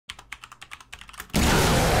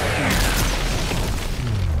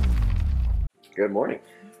Good morning.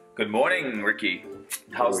 Good morning, Ricky.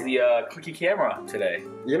 How's the clicky camera today?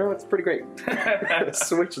 You know, it's pretty great.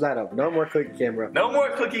 Switch that up. No more clicky camera. No more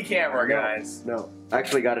clicky camera, guys. No. I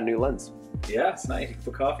actually got a new lens. Yeah, it's nice. You can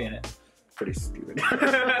put coffee in it. Pretty stupid.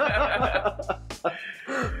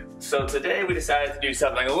 So today we decided to do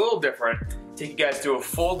something a little different. Take you guys through a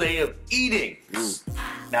full day of eating.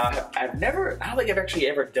 Now, I don't think I've actually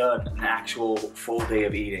ever done an actual full day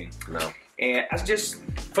of eating. No. And I just,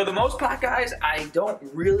 for the most part, guys, I don't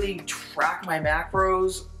really track my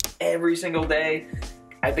macros every single day.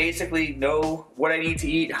 I basically know what I need to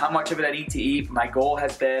eat, how much of it I need to eat. My goal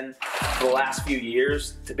has been, for the last few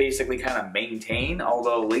years, to basically kind of maintain,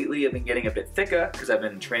 although lately I've been getting a bit thicker because I've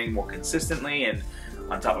been training more consistently, and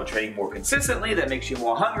on top of training more consistently, that makes you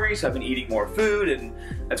more hungry, so I've been eating more food, and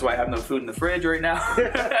that's why I have no food in the fridge right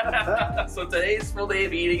now. So today's full day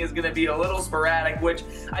of eating is gonna be a little sporadic, which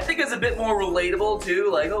I think is a bit more relatable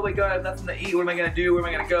too, like, oh my god, I have nothing to eat, what am I gonna do, where am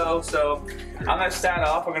I gonna go? So I'm gonna start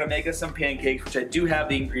off, we're gonna make us some pancakes, which I do have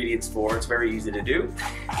the ingredients for, it's very easy to do.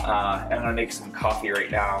 I'm gonna make some coffee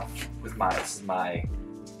right now with this is my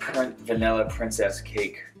vanilla princess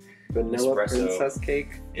cake. Vanilla espresso. princess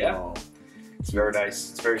cake? Yeah. Oh. It's very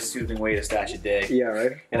nice. It's a very soothing way to start your day. Yeah,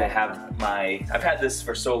 right? And I have I've had this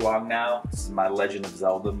for so long now. This is my Legend of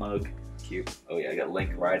Zelda mug. Cute. Oh yeah, I got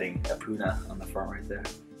Link riding a Puna on the front right there.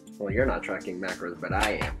 Well, you're not tracking macros, but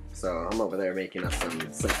I am. So I'm over there making us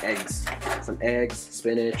some eggs. Some eggs,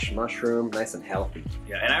 spinach, mushroom, nice and healthy.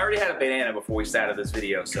 Yeah, and I already had a banana before we started this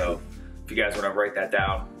video, so if you guys want to write that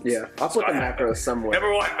down. Yeah, I'll put the macros somewhere.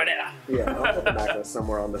 Number 1, banana. Yeah, I'll put the macros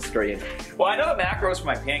somewhere on the screen. Well, I know the macros for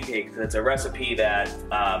my pancakes because it's a recipe that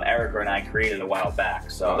Erica and I created a while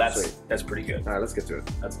back, so that's pretty good. All right, let's get to it.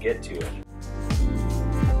 Let's get to it.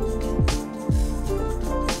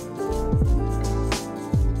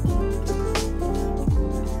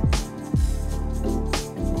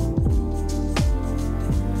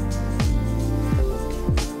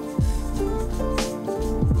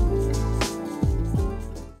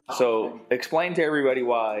 So explain to everybody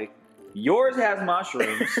why yours has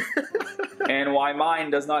mushrooms and why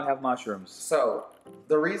mine does not have mushrooms. So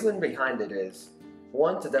the reason behind it is,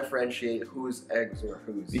 one, to differentiate whose eggs are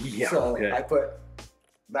whose. Yeah, so okay. I put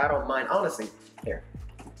that on mine. Honestly, here.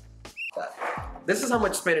 This is how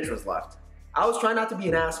much spinach was left. I was trying not to be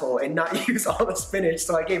an asshole and not use all the spinach,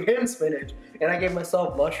 so I gave him spinach and I gave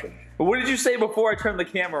myself mushroom. But what did you say before I turned the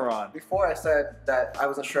camera on? Before I said that I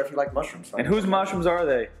wasn't sure if you like mushrooms. So And whose mushrooms are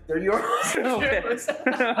they? They're yours. Okay.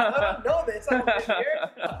 I don't know this. I don't live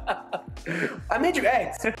here. I made you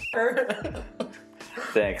eggs.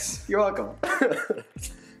 Thanks. You're welcome.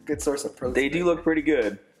 Good source of protein. They do look pretty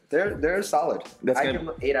good. They're solid. I give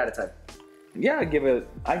them 8 out of 10. Yeah, I'd give it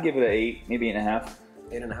an 8, maybe 8.5.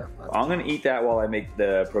 8.5. I'm gonna eat that while I make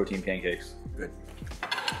the protein pancakes. Good.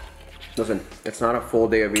 Listen, it's not a full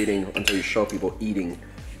day of eating until you show people eating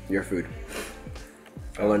your food.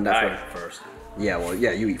 I learned that first. Yeah, well,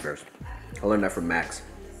 yeah, you eat first. I learned that from Max.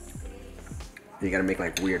 You gotta make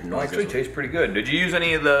like weird noises. Actually, tastes pretty good. Did you use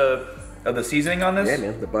any of the seasoning on this? Yeah,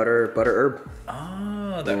 man, the butter herb.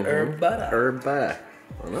 Oh, the herb butter. Herb butter.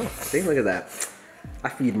 I don't know. See, look at that. I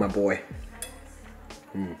feed my boy.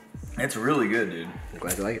 It's really good, dude. I'm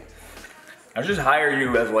glad you like it. I should just hire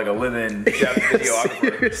you as like a live-in chef videographer.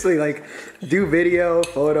 Seriously, like, do video,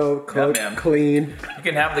 photo, cook, clean. You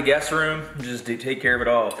can have the guest room, just take care of it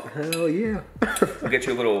all. Hell yeah. We'll get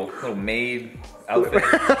you a little maid outfit.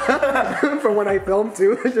 For when I film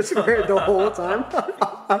too, just wear it the whole time.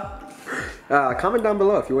 Comment down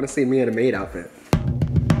below if you want to see me in a maid outfit.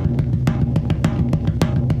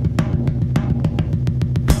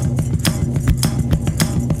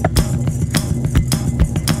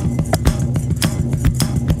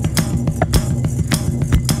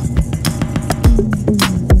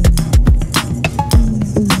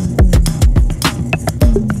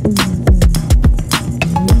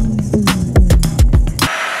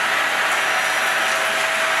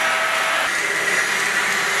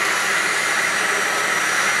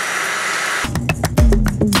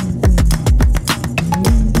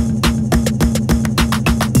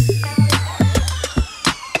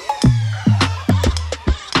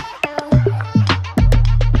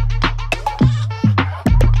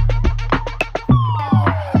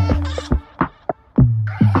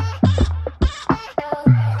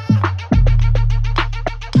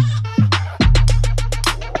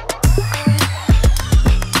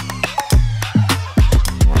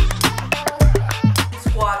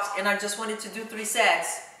 And I just wanted to do 3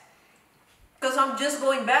 sets because I'm just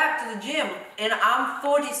going back to the gym and I'm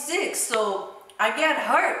 46, so I get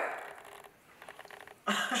hurt.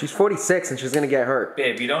 She's 46 and she's gonna get hurt.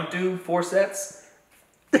 Babe, you don't do 4 sets?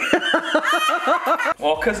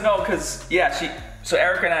 Well, cause yeah, so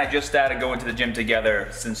Erica and I just started going to the gym together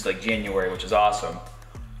since like January, which is awesome.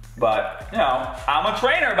 But, you know, I'm a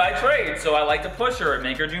trainer by trade, so I like to push her and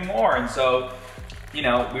make her do more. And so, you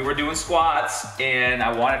know, we were doing squats and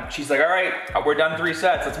she's like, all right, we're done 3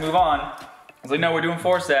 sets, let's move on. I was like, no, we're doing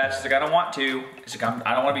 4 sets. She's like, I don't want to. She's like,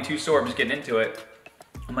 I don't want to be too sore, I'm just getting into it.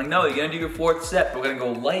 I'm like, no, you're gonna do your 4th set, but we're gonna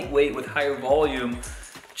go lightweight with higher volume,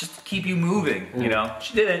 just to keep you moving, you know?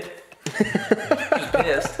 She did it. She was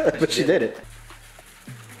pissed. But she did it.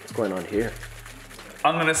 What's going on here?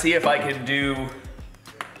 I'm gonna see if I can do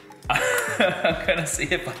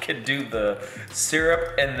the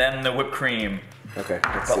syrup and then the whipped cream. Okay.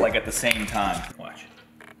 But like at the same time. Watch.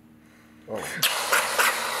 Oh.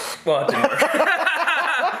 Well, it didn't work.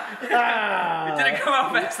 It didn't come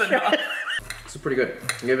out fast enough. This is pretty good.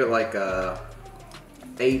 Give it like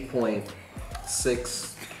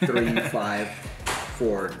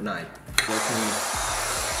 8.63549.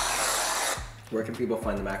 Where can people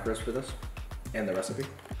find the macros for this and the recipe?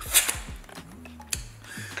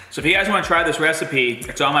 So if you guys want to try this recipe,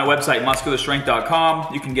 it's on my website,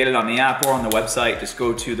 muscularstrength.com. You can get it on the app or on the website. Just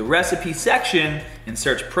go to the recipe section and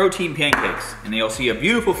search protein pancakes. And you'll see a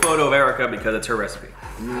beautiful photo of Erica because it's her recipe.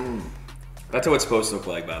 That's what it's supposed to look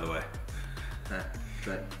like, by the way.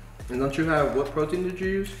 Right. And don't you have, what protein did you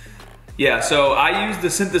use? Yeah, so I used the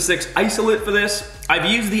Synthesix isolate for this.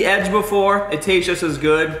 I've used the Edge before. It tastes just as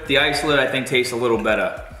good. The isolate, I think, tastes a little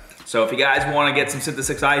better. So if you guys want to get some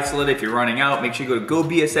Synthesix isolate, if you're running out, make sure you go to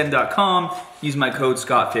gobsn.com, use my code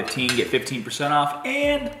SCOTT15, get 15% off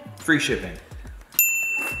and free shipping.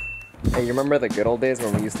 Hey, you remember the good old days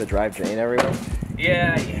when we used to drive Jane everywhere?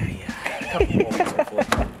 Yeah.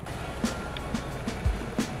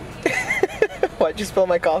 Why'd you spill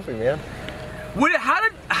my coffee, man? How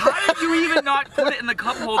did you even not put it in the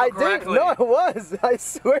cup holder correctly? No, it was. I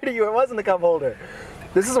swear to you, it was in the cup holder.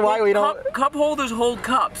 This is why we don't... Cup holders hold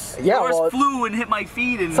cups. Yeah, Yours flew and hit my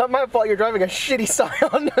feet and... It's not my fault you're driving a shitty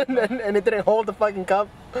Scion and it didn't hold the fucking cup.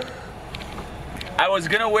 I was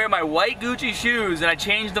gonna wear my white Gucci shoes and I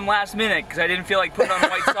changed them last minute because I didn't feel like putting on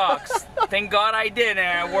white socks. Thank God I did and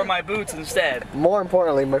I wore my boots instead. More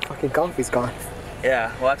importantly, my fucking coffee's gone.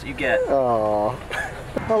 Yeah, well that's what you get. Oh.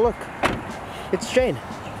 Oh look, it's Jane.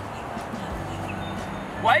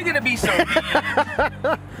 Why are you gonna be so mean?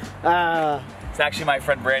 It's actually my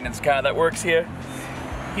friend Brandon's car that works here.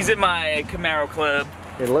 He's in my Camaro club.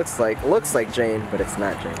 It looks like Jane, but it's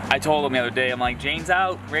not Jane. I told him the other day, I'm like, Jane's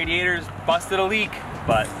out, radiator's busted a leak.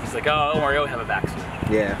 But he's like, oh, don't worry, I'll have it back soon.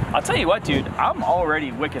 Yeah. I'll tell you what, dude, I'm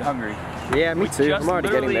already wicked hungry. Yeah, me too. I'm already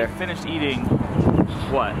getting there. Finished eating,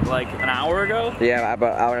 what, like an hour ago? Yeah,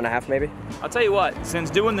 about an hour and a half maybe. I'll tell you what, since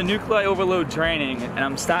doing the nuclei overload training, and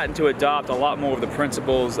I'm starting to adopt a lot more of the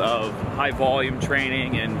principles of high volume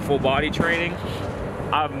training and full body training,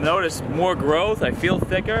 I've noticed more growth. I feel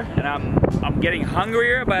thicker, and I'm getting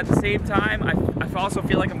hungrier, but at the same time, I also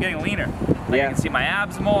feel like I'm getting leaner. Like I can see my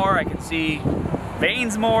abs more, I can see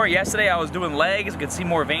veins more. Yesterday I was doing legs, I could see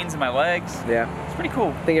more veins in my legs. Yeah. It's pretty cool.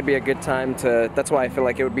 I think it'd be a good time to, that's why I feel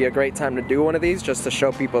like it would be a great time to do one of these, just to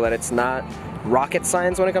show people that it's not rocket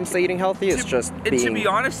science when it comes to eating healthy. It's just being... To be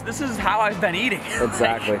honest, this is how I've been eating.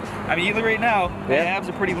 Exactly. Like, I'm eating right now. My abs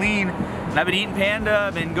are pretty lean. And I've been eating Panda,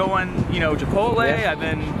 I've been going, you know, Chipotle, I've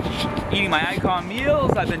been eating my Icon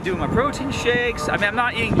meals, I've been doing my protein shakes. I mean, I'm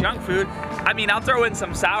not eating junk food. I mean, I'll throw in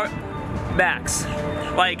some sour... Max.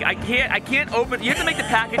 Like, I can't open... You have to make the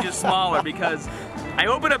packages smaller because I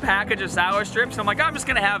open a package of sour strips and I'm like, oh, I'm just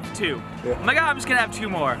gonna have 2. Yeah. I'm like, oh, I'm just gonna have 2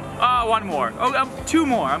 more. Oh, 1 more. Oh, 2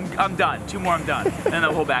 more. I'm done. 2 more, I'm done. And then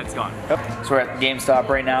the whole bag's gone. Yep. So we're at GameStop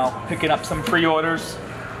right now, picking up some pre-orders.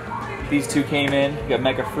 These 2 came in. We got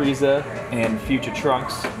Mega Frieza and Future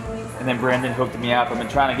Trunks. And then Brandon hooked me up. I've been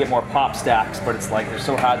trying to get more pop stacks, but it's like they're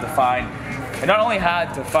so hard to find. And not only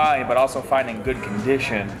hard to find, but also find in good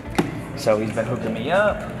condition. So he's been hooking me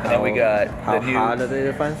up. And then we got the new... How hard are they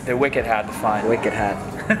to find? They're wicked hard to find. Wicked hard.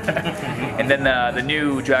 And then the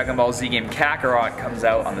new Dragon Ball Z game Kakarot comes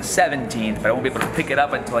out on the 17th, but I won't be able to pick it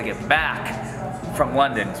up until I get back from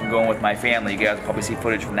London. So I'm going with my family. You guys will probably see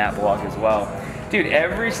footage from that vlog as well. Dude,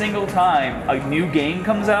 every single time a new game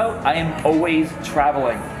comes out, I am always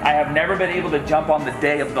traveling. I have never been able to jump on the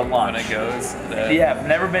day of the launch. When it goes. Yeah, I've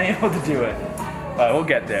never been able to do it. But we'll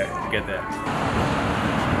get there. We'll get there.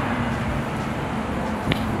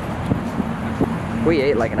 We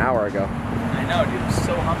ate like an hour ago. I know, dude. I'm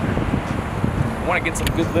so hungry. I want to get some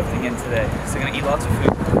good lifting in today, so I'm gonna eat lots of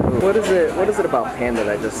food. What is it about Panda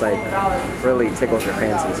that just like really tickles your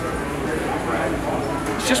fancies?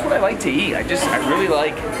 it's just what I like to eat. I really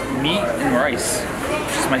like meat and rice.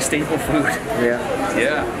 It's just my staple food. Yeah.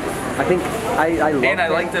 Yeah. I think I love. And I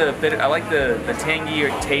like the tangy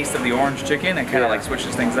taste of the orange chicken. It kind of like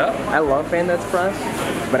switches things up. I love Panda Express,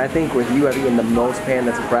 but I think with you, I've eaten the most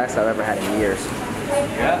Panda Express I've ever had in years.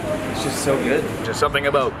 Yeah, it's just so good. Just something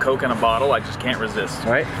about Coke in a bottle I just can't resist.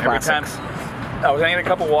 Right? Every time I was getting a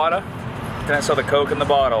cup of water, then I saw the Coke in the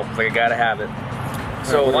bottle. It's like I gotta have it.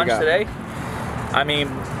 So lunch today, I mean,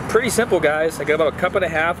 pretty simple, guys. I got about a cup and a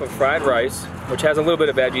half of fried rice, which has a little bit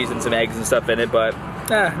of veggies and some eggs and stuff in it, but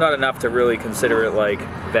not enough to really consider it like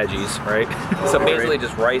veggies, right? So basically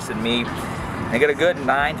just rice and meat. I got a good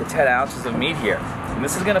 9 to 10 ounces of meat here. And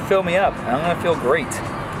this is gonna fill me up. I'm gonna feel great.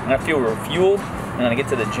 I'm gonna feel refueled. I'm gonna get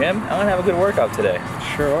to the gym. I'm gonna have a good workout today.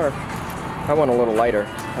 Sure are. I went a little lighter.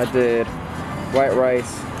 I did white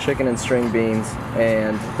rice, chicken and string beans,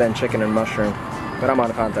 and then chicken and mushroom. But I'm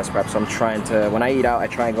on a contest prep, so I'm trying to, when I eat out, I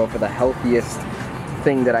try and go for the healthiest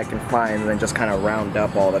thing that I can find and then just kind of round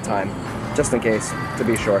up all the time, just in case, to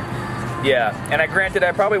be sure. Yeah, and granted,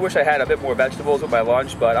 I probably wish I had a bit more vegetables with my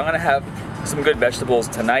lunch, but I'm gonna have some good vegetables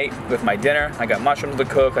tonight with my dinner. I got mushrooms to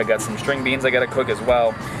cook, I got some string beans I gotta cook as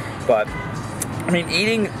well. But I mean,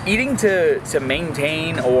 eating to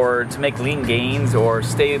maintain or to make lean gains or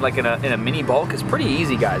stay like in a mini bulk is pretty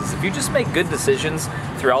easy, guys. If you just make good decisions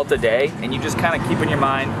throughout the day and you just kind of keep in your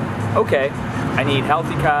mind, okay, I need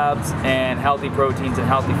healthy carbs and healthy proteins and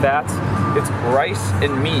healthy fats. It's rice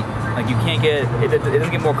and meat. Like you can't get, it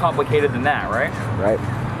doesn't get more complicated than that, right? Right.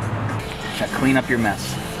 Gotta clean up your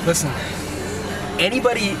mess. Listen,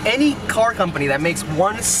 any car company that makes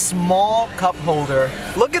one small cup holder,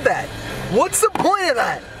 look at that. What's the point of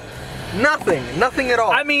that? Nothing at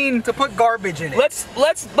all. I mean, to put garbage in it.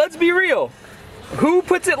 Let's be real. Who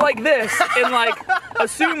puts it like this and like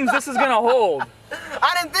assumes this is gonna hold?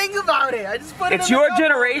 I didn't think about it. I just put it. It's your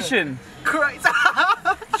generation. Christ.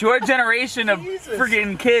 It's your generation of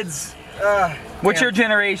friggin' kids. What's your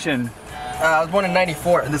generation? I was born in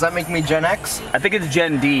 '94. Does that make me Gen X? I think it's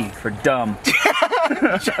Gen D for dumb.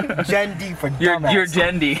 Gen D for dumb. You're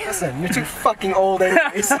Gen D. Listen, you're too fucking old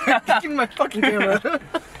anyways. Give me my fucking camera.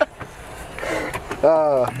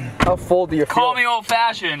 How full do you feel? Call me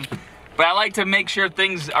old-fashioned, but I like to make sure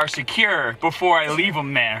things are secure before I leave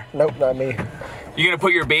them there. Nope, not me. You're gonna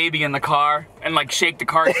put your baby in the car and like shake the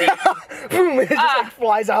car seat. Boom! It just like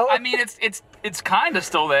flies out. I mean, it's kind of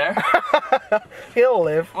still there. He'll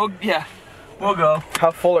live. Well, yeah. We'll go.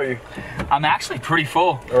 How full are you? I'm actually pretty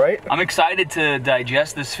full. All right. I'm excited to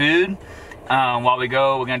digest this food. While we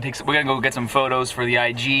go, we're gonna go get some photos for the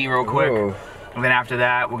IG real quick. Ooh. And then after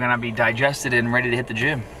that, we're gonna be digested and ready to hit the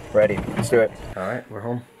gym. Ready. Let's do it. All right, we're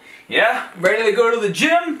home. Yeah, ready to go to the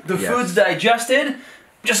gym. The food's digested. I'm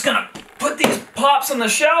just gonna put these pops on the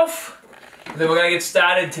shelf. Then we're gonna get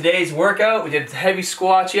started today's workout. We did heavy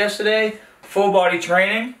squats yesterday, full body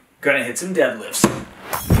training. Gonna hit some deadlifts.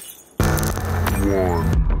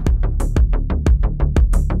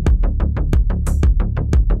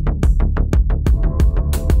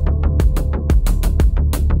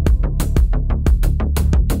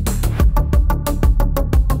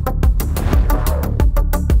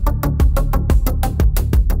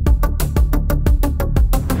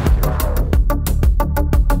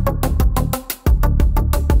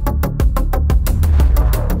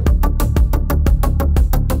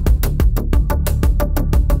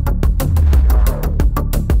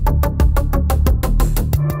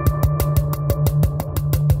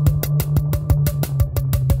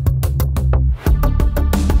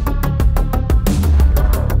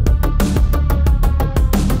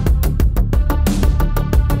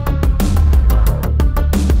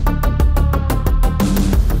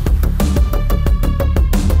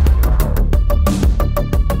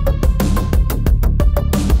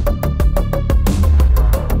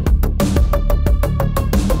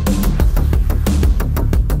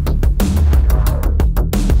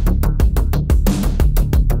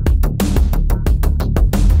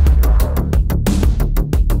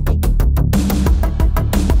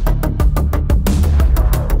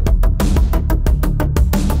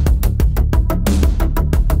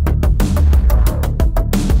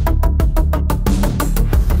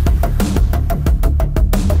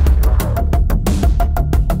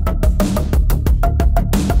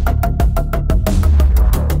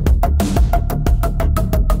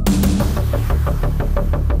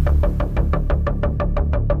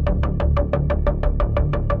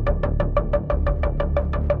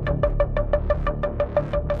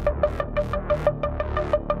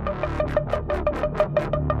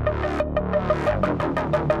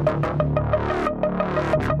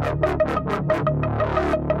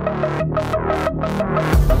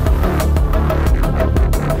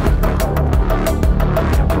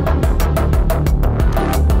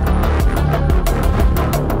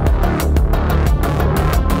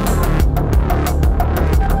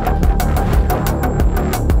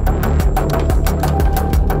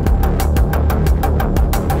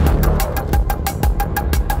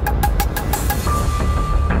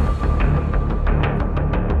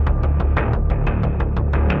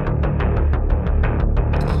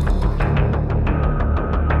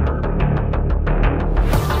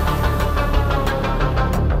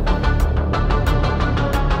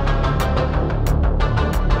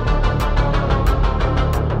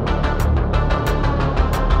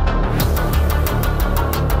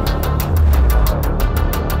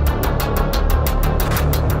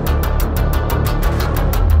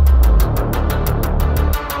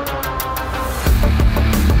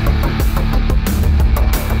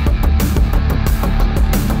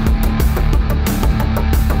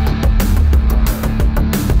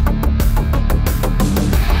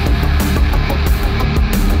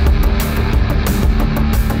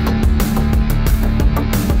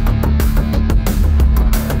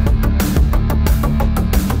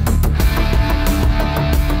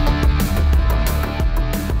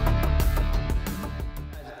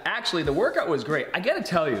 actually, the workout was great. I gotta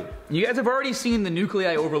tell you, you guys have already seen the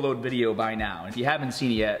nuclei overload video by now. If you haven't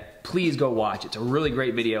seen it yet, please go watch it. It's a really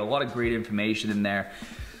great video, a lot of great information in there.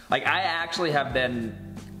 Like, I actually have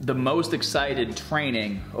been the most excited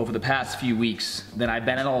training over the past few weeks than I've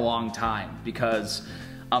been in a long time, because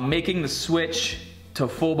I'm making the switch to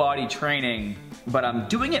full body training, but I'm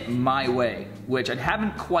doing it my way, which I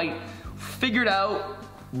haven't quite figured out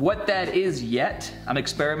what that is yet. I'm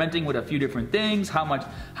experimenting with a few different things, how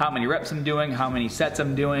many reps I'm doing, how many sets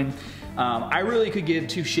I'm doing. I really could give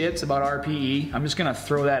two shits about RPE. I'm just gonna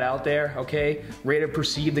throw that out there, okay? Rate of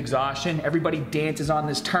perceived exhaustion. Everybody dances on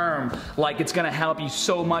this term like it's gonna help you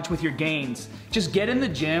so much with your gains. Just get in the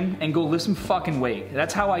gym and go lift some fucking weight.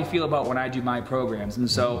 That's how I feel about when I do my programs. And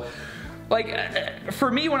so, like, for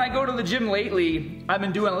me, when I go to the gym lately, I've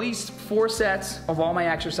been doing at least 4 sets of all my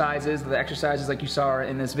exercises, the exercises like you saw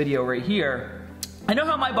in this video right here. I know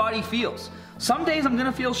how my body feels. Some days I'm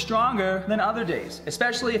gonna feel stronger than other days,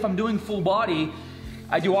 especially if I'm doing full body.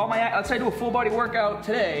 I do all my, let's say I do a full body workout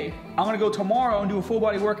today, I'm gonna go tomorrow and do a full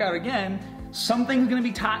body workout again. Something's gonna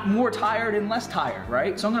be more tired and less tired,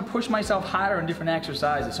 right? So I'm gonna push myself harder in different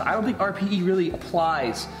exercises. So I don't think RPE really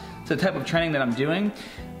applies to the type of training that I'm doing,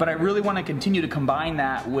 but I really want to continue to combine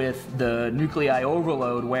that with the nuclei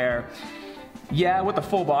overload, where, yeah, with the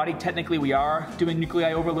full body, technically we are doing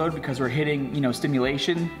nuclei overload because we're hitting, you know,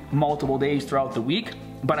 stimulation multiple days throughout the week.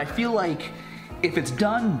 But I feel like if it's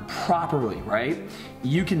done properly, right,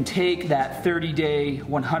 you can take that 30-day,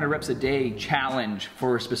 100 reps a day challenge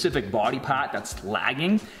for a specific body part that's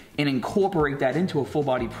lagging and incorporate that into a full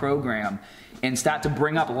body program and start to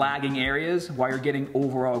bring up lagging areas while you're getting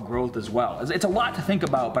overall growth as well. It's a lot to think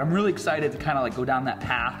about, but I'm really excited to kind of like go down that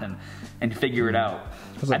path and figure it out.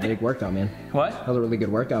 That was a big workout, man. What? That was a really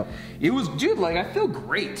good workout. It was, dude, like, I feel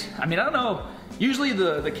great. I mean, I don't know, usually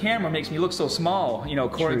the camera makes me look so small, you know,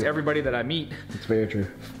 according to everybody that I meet. It's very true.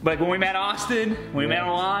 But like when we met Austin, when we met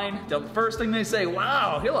online, the first thing they say,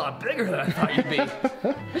 wow, you're a lot bigger than I thought you'd be.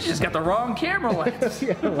 You just got the wrong camera lens.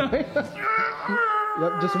 Yeah, right?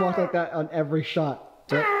 Yep, just walk like that on every shot.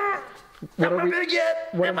 Yep. Am I big yet?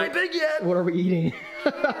 Am I big yet? What are we eating?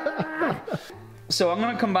 So I'm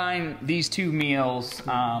gonna combine these two meals.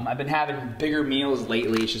 I've been having bigger meals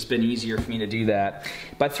lately. It's just been easier for me to do that.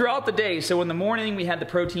 But throughout the day, so in the morning we had the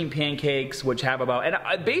protein pancakes, which have about, and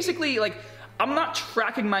I basically, like, I'm not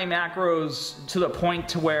tracking my macros to the point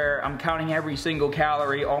to where I'm counting every single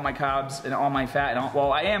calorie, all my carbs and all my fat, and all,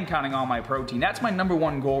 well, I am counting all my protein. That's my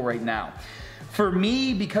 #1 goal right now. For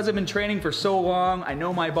me, because I've been training for so long, I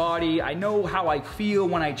know my body, I know how I feel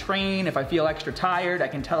when I train. If I feel extra tired, I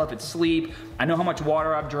can tell if it's sleep. I know how much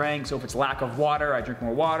water I've drank, so if it's lack of water, I drink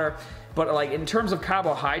more water. But like in terms of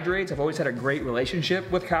carbohydrates, I've always had a great relationship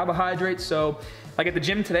with carbohydrates. So like at the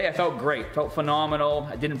gym today, I felt great, felt phenomenal.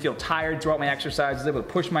 I didn't feel tired throughout my exercises, able to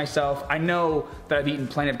push myself. I know that I've eaten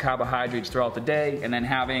plenty of carbohydrates throughout the day, and then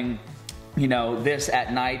having, you know, this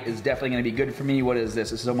at night is definitely gonna be good for me. What is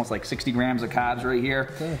this? This is almost like 60 grams of carbs right here.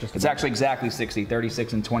 Yeah, it's actually exactly 60,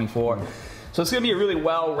 36 and 24. So it's gonna be a really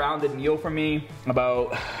well-rounded meal for me.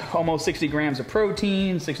 About almost 60 grams of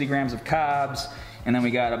protein, 60 grams of carbs, and then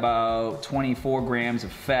we got about 24 grams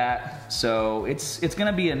of fat. So it's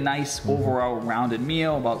gonna be a nice overall rounded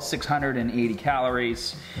meal, about 680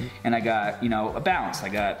 calories. And I got, you know, a balance. I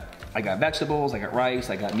got vegetables, I got rice,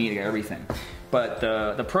 I got meat, I got everything. But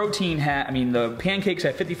the protein the pancakes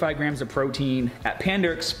had 55 grams of protein. At Panda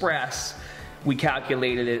Express, we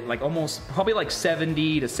calculated it like probably like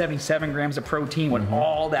 70 to 77 grams of protein with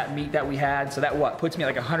all that meat that we had. So that puts me at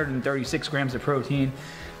like 136 grams of protein.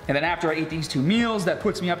 And then after I ate these 2 meals, that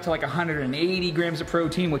puts me up to like 180 grams of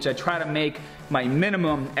protein, which I try to make my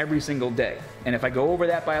minimum every single day. And if I go over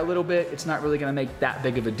that by a little bit, it's not really gonna make that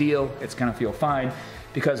big of a deal. It's gonna feel fine.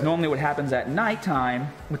 Because normally what happens at nighttime,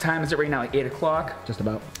 what time is it right now, like 8 o'clock? Just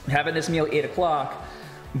about. Having this meal at 8 o'clock,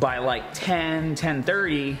 by like 10,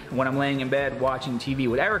 10:30, when I'm laying in bed watching TV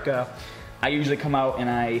with Erica, I usually come out and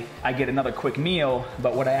I get another quick meal.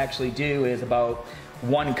 But what I actually do is about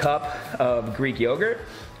 1 cup of Greek yogurt.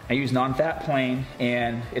 I use non-fat plain,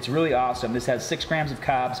 and it's really awesome. This has 6 grams of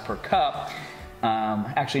carbs per cup.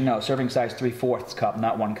 Actually no, serving size 3/4 cup,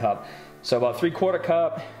 not 1 cup. So about 3/4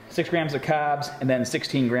 cup, 6 grams of carbs, and then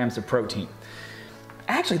 16 grams of protein.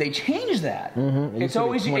 Actually, they changed that. It's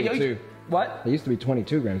always 22. What? It used to be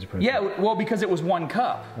 22 grams of protein. Yeah, well, because it was 1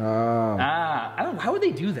 cup. Oh. I don't know, how would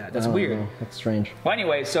they do that? That's weird. Know. That's strange. Well,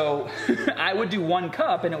 anyway, so I would do 1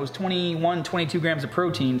 cup, and it was 21, 22 grams of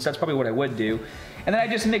protein, so that's probably what I would do. And then I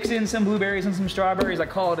just mix in some blueberries and some strawberries. I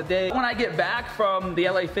call it a day. When I get back from the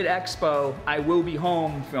LA Fit Expo, I will be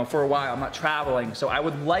home, for a while. I'm not traveling. So I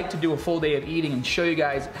would like to do a full day of eating and show you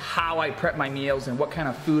guys how I prep my meals and what kind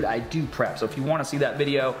of food I do prep. So if you want to see that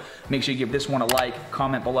video, make sure you give this one a like,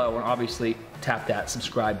 comment below, and obviously tap that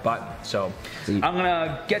subscribe button. So I'm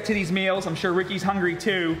gonna get to these meals. I'm sure Ricky's hungry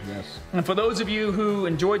too. Yes. And for those of you who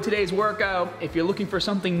enjoyed today's workout, if you're looking for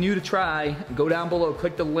something new to try, go down below,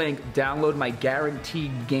 click the link, download my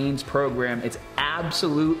Guaranteed Gains program. It's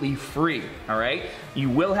absolutely free, all right?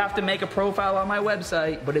 You will have to make a profile on my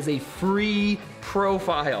website, but it's a free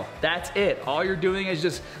profile. That's it. All you're doing is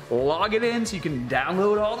just log it in so you can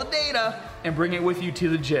download all the data and bring it with you to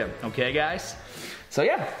the gym, okay guys? So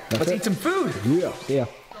yeah, let's eat some food. Yeah.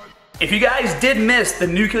 If you guys did miss the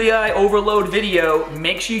nuclei overload video,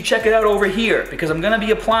 make sure you check it out over here because I'm gonna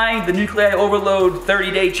be applying the nuclei overload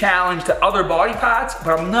 30-day challenge to other body parts,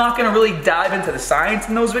 but I'm not gonna really dive into the science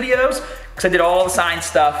in those videos because I did all the science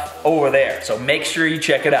stuff over there. So make sure you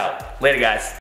check it out. Later guys.